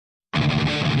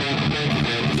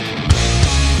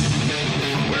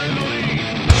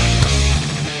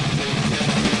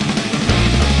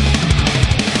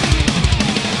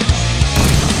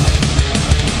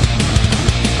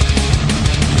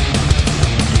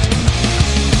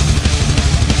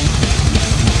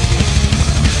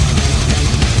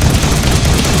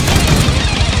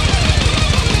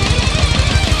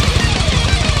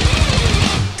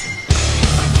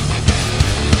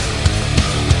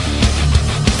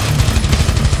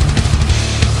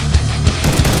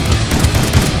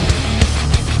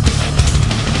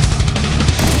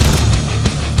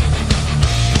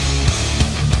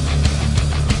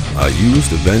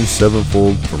used Avenged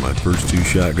Sevenfold for my first two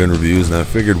shotgun reviews, and I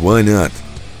figured, why not?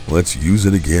 Let's use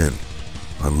it again.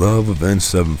 I love Avenged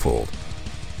Sevenfold.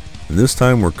 And this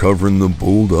time we're covering the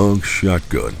Bulldog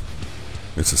shotgun.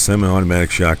 It's a semi-automatic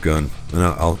shotgun, and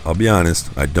I'll be honest,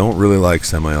 I don't really like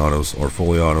semi-autos or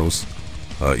fully autos,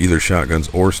 either shotguns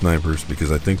or snipers,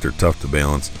 because I think they're tough to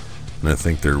balance, and I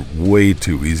think they're way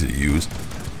too easy to use.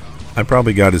 I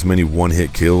probably got as many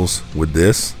one-hit kills with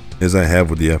this as I have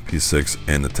with the FP6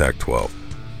 and the TAC-12.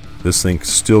 This thing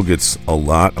still gets a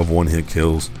lot of one-hit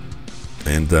kills,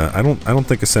 and I don't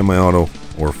think a semi-auto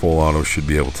or a full auto should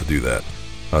be able to do that.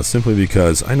 Simply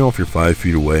because I know if you're 5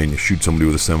 feet away and you shoot somebody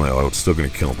with a semi-auto, it's still going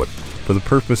to kill them. But for the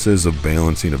purposes of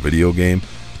balancing a video game,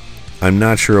 I'm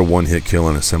not sure a one-hit kill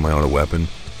on a semi-auto weapon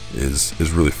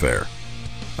is really fair.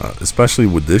 Especially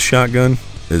with this shotgun,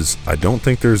 I don't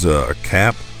think there's a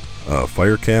cap,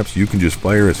 fire caps. You can just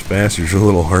fire as fast as your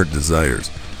little heart desires,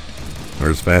 or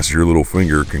as fast as your little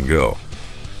finger can go.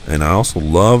 And I also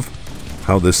love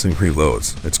how this thing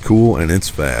reloads. It's cool and it's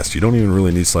fast. You don't even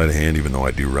really need sleight of hand, even though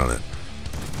I do run it.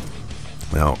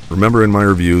 Now, remember, in my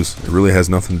reviews, it really has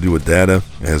nothing to do with data.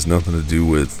 It has nothing to do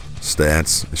with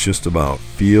stats. It's just about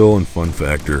feel and fun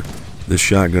factor. This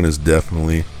shotgun is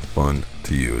definitely fun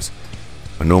to use.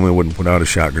 I normally wouldn't put out a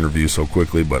shotgun review so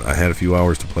quickly, but I had a few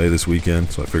hours to play this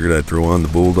weekend, so I figured I'd throw on the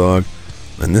Bulldog.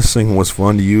 And this thing was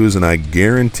fun to use, and I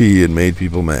guarantee it made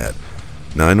people mad.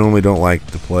 Now, I normally don't like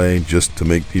to play just to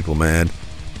make people mad,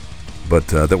 but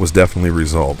that was definitely a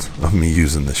result of me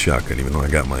using this shotgun, even though I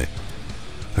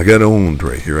got owned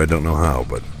right here. I don't know how,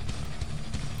 but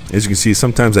as you can see,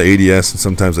 sometimes I ADS and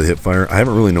sometimes I hip fire. I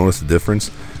haven't really noticed the difference.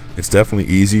 It's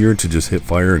definitely easier to just hip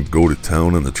fire and go to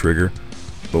town on the trigger.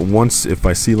 But if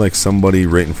I see like somebody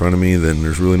right in front of me, then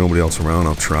there's really nobody else around,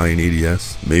 I'll try an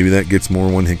ADS. Maybe that gets more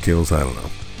one-hit kills, I don't know.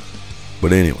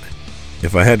 But anyway,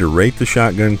 if I had to rate the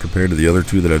shotgun compared to the other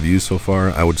two that I've used so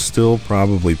far, I would still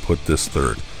probably put this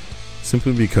third.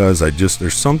 Simply because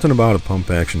there's something about a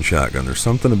pump-action shotgun. There's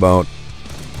something about,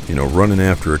 you know, running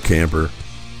after a camper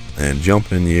and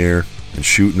jumping in the air and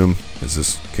shooting them as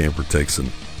this camper takes an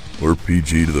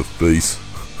RPG to the face.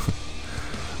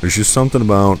 There's just something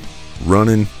about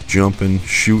running, jumping,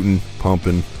 shooting,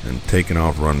 pumping, and taking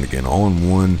off running again, all in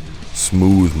one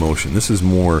smooth motion. This is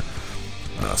more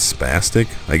spastic,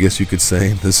 I guess you could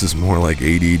say. This is more like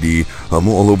ADD. I'm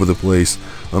all over the place.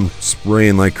 I'm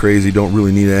spraying like crazy. Don't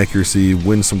really need accuracy.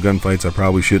 Win some gunfights I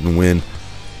probably shouldn't win.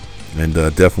 And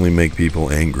definitely make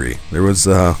people angry. There was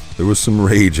some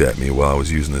rage at me while I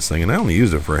was using this thing, and I only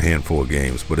used it for a handful of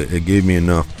games, but it gave me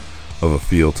enough of a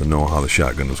feel to know how the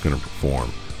shotgun was going to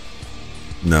perform.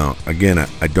 Now, again,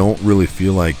 I don't really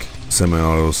feel like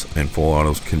semi-autos and full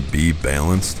autos can be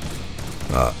balanced.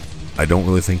 I don't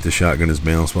really think the shotgun is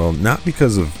balanced well, not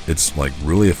because of it's like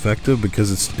really effective,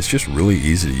 because it's just really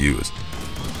easy to use.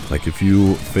 Like if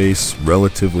you face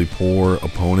relatively poor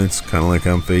opponents, kind of like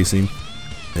I'm facing,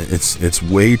 it's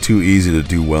way too easy to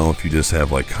do well if you just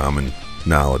have like common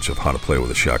knowledge of how to play with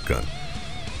a shotgun.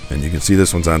 And you can see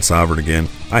this one's on Sovereign again.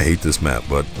 I hate this map,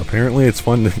 but apparently it's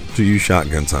fun to use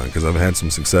shotguns on, because I've had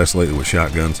some success lately with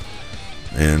shotguns.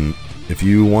 And if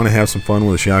you want to have some fun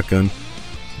with a shotgun,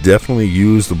 definitely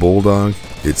use the Bulldog.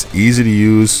 It's easy to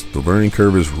use. The learning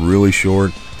curve is really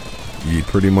short. You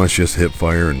pretty much just hip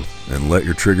fire and let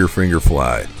your trigger finger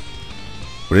fly.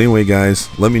 But anyway, guys,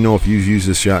 let me know if you've used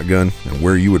this shotgun and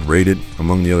where you would rate it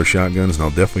among the other shotguns, and I'll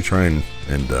definitely try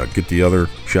and get the other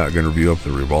shotgun review up,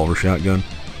 the revolver shotgun.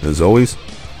 As always,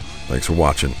 thanks for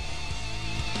watching.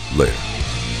 Later.